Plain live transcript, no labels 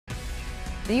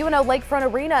The UNO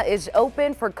Lakefront Arena is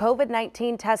open for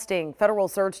COVID-19 testing. Federal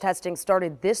surge testing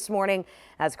started this morning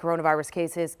as coronavirus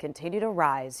cases continue to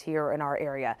rise here in our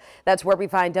area. That's where we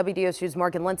find WDSU's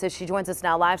Morgan Lentis. She joins us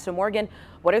now live. So Morgan,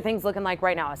 what are things looking like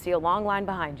right now? I see a long line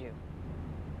behind you.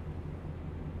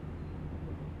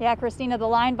 Yeah, Christina, the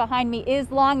line behind me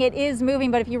is long. It is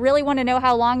moving, but if you really want to know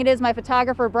how long it is, my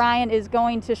photographer Brian is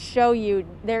going to show you.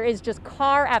 There is just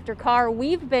car after car.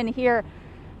 We've been here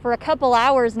for a couple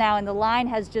hours now, and the line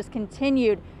has just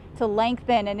continued to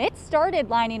lengthen, and it started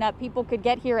lining up. People could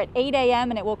get here at 8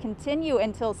 a.m. and it will continue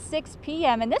until 6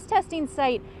 p.m. And this testing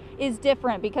site is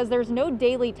different because there's no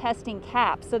daily testing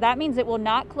cap. So that means it will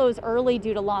not close early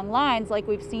due to long lines like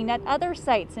we've seen at other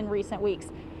sites in recent weeks.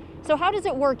 So how does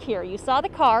it work here? You saw the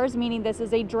cars, meaning this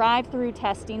is a drive-through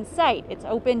testing site. It's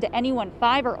open to anyone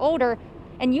 5 or older,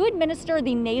 and you administer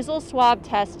the nasal swab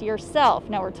test yourself.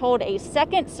 Now we're told a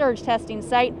second surge testing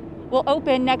site will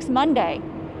open next Monday.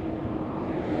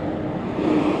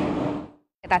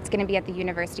 That's going to be at the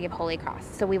University of Holy Cross.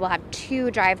 So we will have 2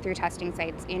 drive-through testing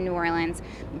sites in New Orleans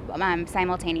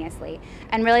simultaneously.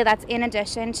 And really that's in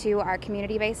addition to our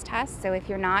community-based tests. So if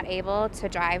you're not able to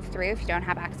drive through, if you don't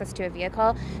have access to a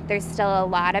vehicle, there's still a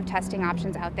lot of testing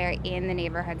options out there in the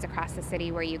neighborhoods across the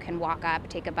city where you can walk up,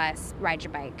 take a bus, ride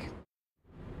your bike.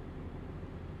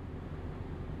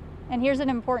 And here's an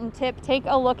important tip. Take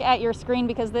a look at your screen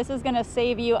because this is going to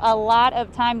save you a lot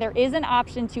of time. There is an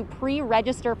option to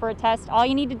pre-register for a test. All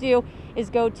you need to do is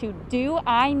go to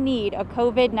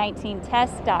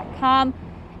doineedacovid19test.com.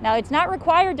 Now, it's not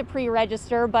required to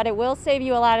pre-register, but it will save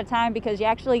you a lot of time because you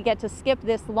actually get to skip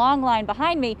this long line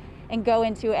behind me and go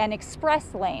into an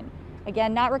express lane.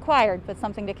 Again, not required, but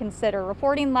something to consider.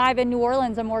 Reporting live in New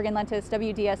Orleans, I'm Morgan Lentis,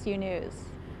 WDSU News.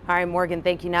 All right, Morgan,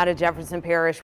 thank you. Now to Jefferson Parish.